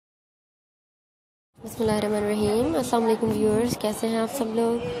बिस्मिल्लाहिर्रहमानिर्रहीम। अस्सलाम वालेकुम व्यूअर्स, कैसे हैं आप सब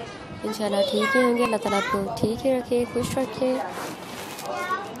लोग? इंशाल्लाह ठीक ही होंगे। अल्लाह ताला आपको ठीक ही रखे, खुश रखे।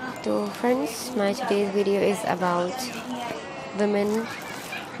 तो friends, my today's video is about women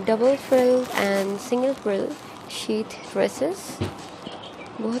double frill and single frill sheath dresses.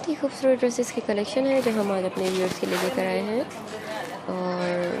 बहुत ही खूबसूरत ड्रेसेस की कलेक्शन है जो हम आज अपने व्यूअर्स के लिए लेकर आए हैं।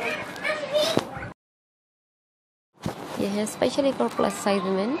 और ये है specially for plus size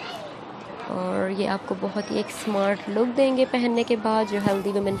women, और ये आपको बहुत ही एक स्मार्ट लुक देंगे पहनने के बाद। जो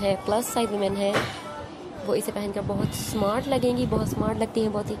हेल्दी वुमेन है, प्लस साइज वुमेन है, वो इसे पहनकर बहुत स्मार्ट लगेंगी, बहुत स्मार्ट लगती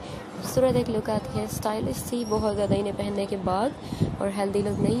हैं, बहुत ही खूबसूरत एक लुक आती है, स्टाइलिश सी बहुत ज़्यादा इन्हें पहनने के बाद, और हेल्दी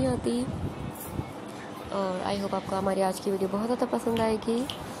लुक नहीं आती। और आई होप आपको हमारी आज की वीडियो बहुत ज़्यादा पसंद आएगी।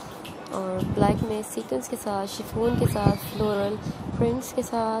 और ब्लैक में सीक्वेंस के साथ, शिफॉन के साथ, फ्लोरल प्रिंट्स के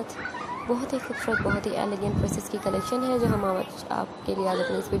साथ बहुत ही खूबसूरत, बहुत ही एलिगेंट ड्रेसेस की कलेक्शन है जो हम आपके लिए आज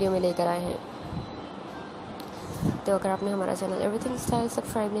अपने इस वीडियो में लेकर आए हैं। तो अगर आपने हमारा चैनल एवरीथिंग स्टाइल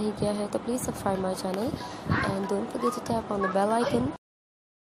सब्सक्राइब नहीं किया है तो please subscribe my channel and don't forget to tap on the bell icon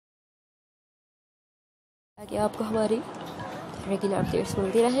ताकि आपको हमारी रेगुलर अपडेट्स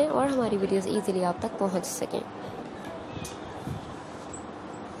मिलती रहें और हमारी वीडियोस इजीली आप तक पहुंच सकें।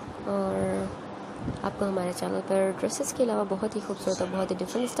 और आपको हमारे चैनल पर ड्रेसेस के अलावा बहुत ही खूबसूरत और बहुत ही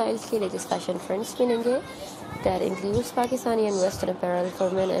डिफरेंट स्टाइल्स के लेटेस्ट फैशन ट्रेंड्स मिलेंगे। That includes Pakistani and western apparel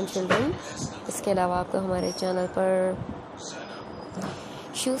for main and children. इसके अलावा आपको हमारे चैनल पर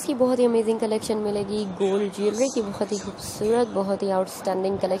शूज़ की बहुत ही अमेजिंग कलेक्शन मिलेगी। गोल्ड ज्वेलरी की बहुत ही खूबसूरत, बहुत ही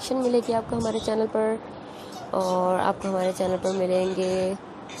आउटस्टैंडिंग कलेक्शन मिलेगी आपको हमारे चैनल पर। और आपको हमारे चैनल पर मिलेंगे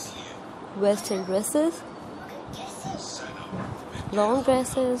western dresses, long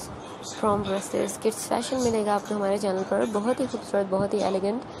dresses, from dresses, kids fashion मिलेगा आपको हमारे चैनल पर। बहुत ही खूबसूरत, बहुत ही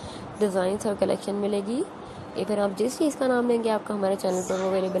एलिगेंट डिज़ाइंस और कलेक्शन मिलेगी। इवन आप जिस चीज़ का नाम लेंगे आपको हमारे चैनल पर वो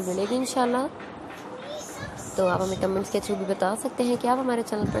अवेलेबल मिलेगी इंशाल्लाह। तो आप हमें कमेंट्स के थ्रू भी बता सकते हैं कि आप हमारे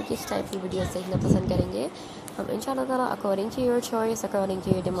चैनल पर किस टाइप की वीडियोस देखना पसंद करेंगे। हम इंशाल्लाह ताला according to your choice, according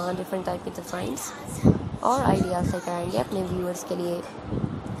to your demand, different type के डिज़ाइंस और आइडियाज़ लेकर आएंगे अपने व्यूअर्स के लिए।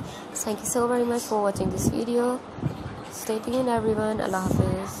 Thank you so very much for watching this video. Stay tuned everyone. Allah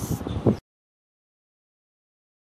Hafiz.